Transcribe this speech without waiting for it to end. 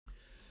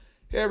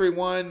Hey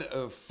everyone,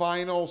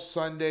 final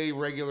Sunday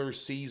regular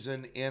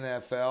season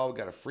NFL.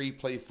 Got a free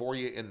play for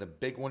you in the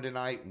big one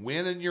tonight.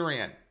 Win and you're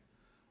in.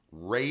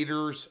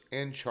 Raiders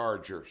and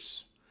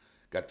Chargers.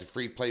 Got the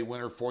free play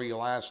winner for you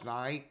last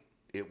night.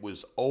 It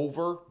was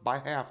over by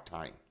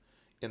halftime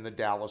in the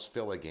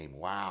Dallas-Philly game.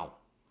 Wow.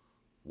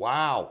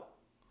 Wow.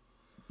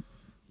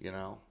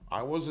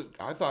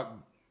 I thought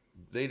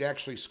they'd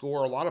actually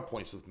score a lot of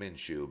points with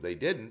Minshew. They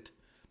didn't,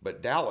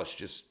 but Dallas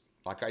just,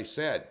 like I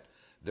said,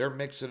 they're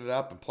mixing it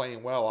up and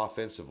playing well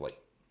offensively.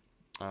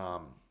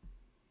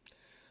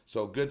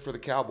 So good for the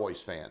Cowboys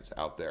fans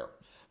out there.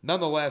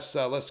 Nonetheless,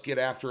 let's get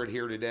after it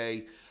here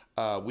today.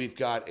 We've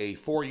got a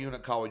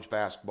 4-unit college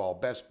basketball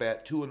best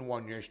bet,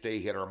 2-1 yesterday.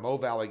 Hit our Mo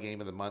Valley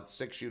game of the month,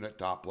 6-unit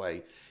top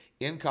play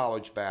in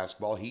college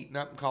basketball. Heating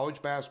up in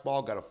college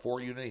basketball. Got a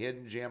 4-unit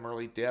hidden gem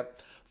early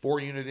tip,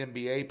 4-unit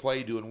NBA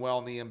play, doing well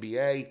in the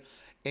NBA.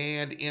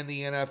 And in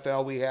the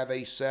NFL, we have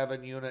a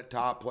 7-unit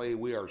top play.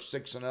 We are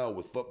 6-0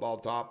 with football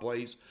top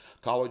plays.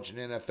 College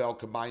and NFL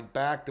combined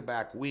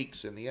back-to-back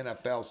weeks. In the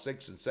NFL,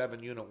 6 and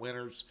 7-unit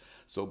winners.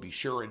 So be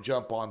sure and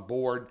jump on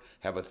board.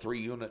 Have a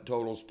 3-unit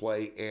totals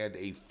play and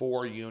a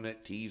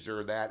 4-unit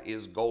teaser. That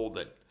is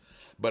golden.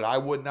 But I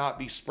would not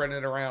be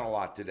spreading around a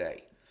lot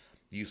today.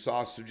 You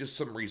saw just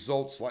some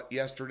results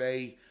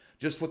yesterday,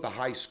 just with the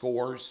high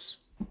scores.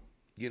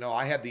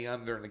 I had the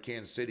under in the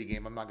Kansas City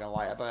game. I'm not going to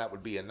lie. I thought that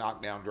would be a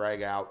knockdown,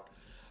 drag out.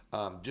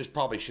 Just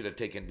probably should have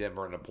taken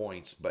Denver in the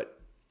points, but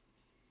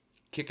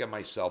kicking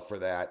myself for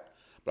that.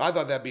 But I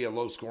thought that'd be a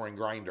low-scoring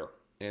grinder,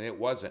 and it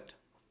wasn't.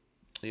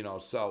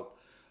 So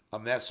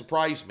that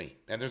surprised me.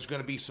 And there's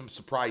going to be some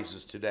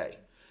surprises today.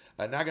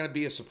 Not going to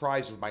be a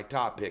surprise with my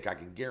top pick. I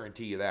can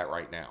guarantee you that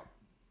right now.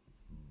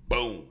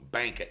 Boom.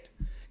 Bank it.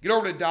 Get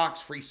over to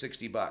Doc's, free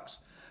 $60.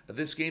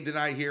 This game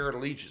tonight here at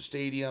Allegiant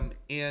Stadium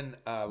in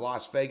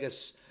Las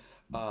Vegas,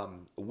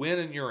 win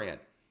and you're in.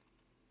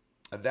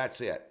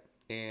 That's it.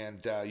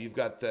 And you've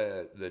got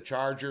the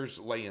Chargers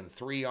laying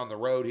 3 on the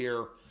road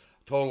here,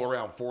 total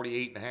around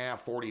 48.5,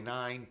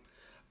 49.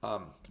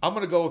 I'm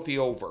going to go with the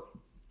over.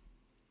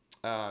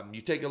 You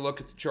take a look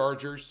at the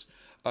Chargers,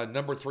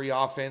 number 3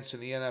 offense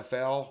in the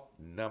NFL,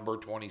 number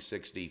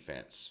 26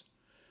 defense.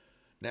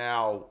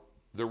 Now,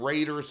 the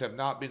Raiders have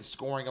not been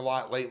scoring a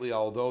lot lately,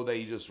 although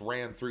they just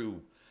ran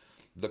through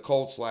the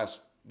Colts last,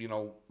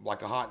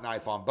 like a hot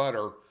knife on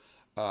butter.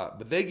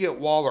 But they get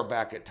Waller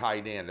back at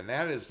tight end, and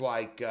that is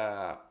like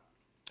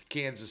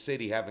Kansas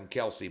City having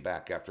Kelsey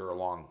back after a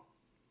long.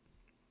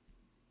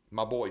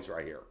 My boy's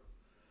right here.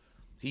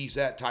 He's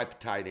that type of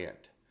tight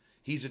end.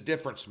 He's a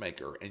difference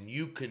maker, and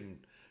you can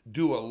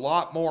do a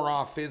lot more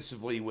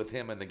offensively with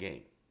him in the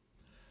game.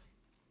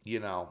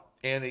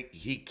 And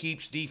he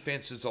keeps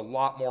defenses a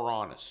lot more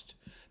honest.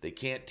 They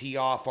can't tee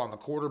off on the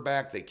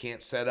quarterback. They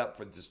can't set up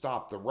to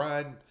stop the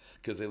run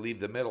because they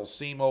leave the middle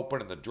seam open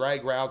and the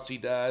drag routes he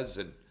does.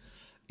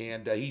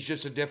 And he's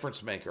just a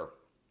difference maker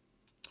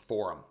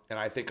for them. And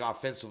I think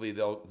offensively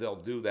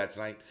they'll do that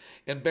tonight.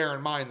 And bear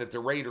in mind that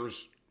the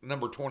Raiders'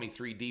 number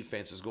 23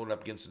 defense is going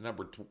up against the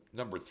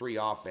number 3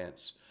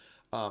 offense.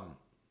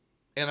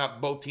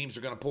 And both teams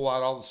are going to pull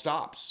out all the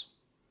stops.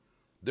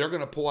 They're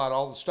going to pull out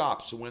all the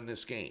stops to win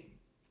this game.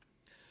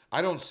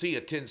 I don't see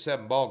a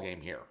 10-7 ball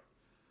game here.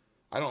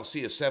 I don't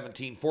see a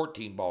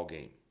 17-14 ball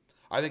game.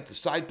 I think the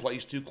side play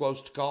is too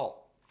close to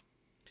call.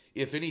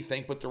 If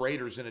anything, put the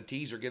Raiders in a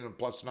teaser, get them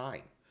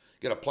 +9.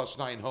 Get a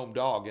 +9 home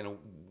dog in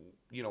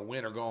a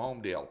win or go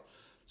home deal.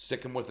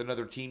 Stick them with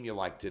another team you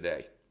like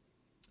today.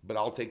 But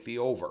I'll take the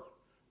over.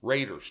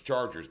 Raiders,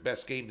 Chargers,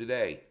 best game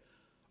today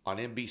on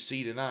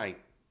NBC tonight.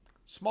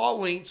 Small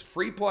leans,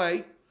 free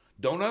play.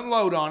 Don't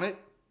unload on it.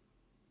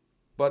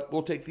 But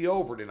we'll take the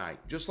over tonight.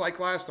 Just like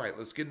last night.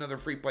 Let's get another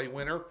free play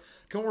winner.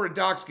 Come over to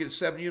Doc's, get a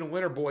 7-unit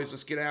winner, boys.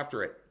 Let's get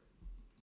after it.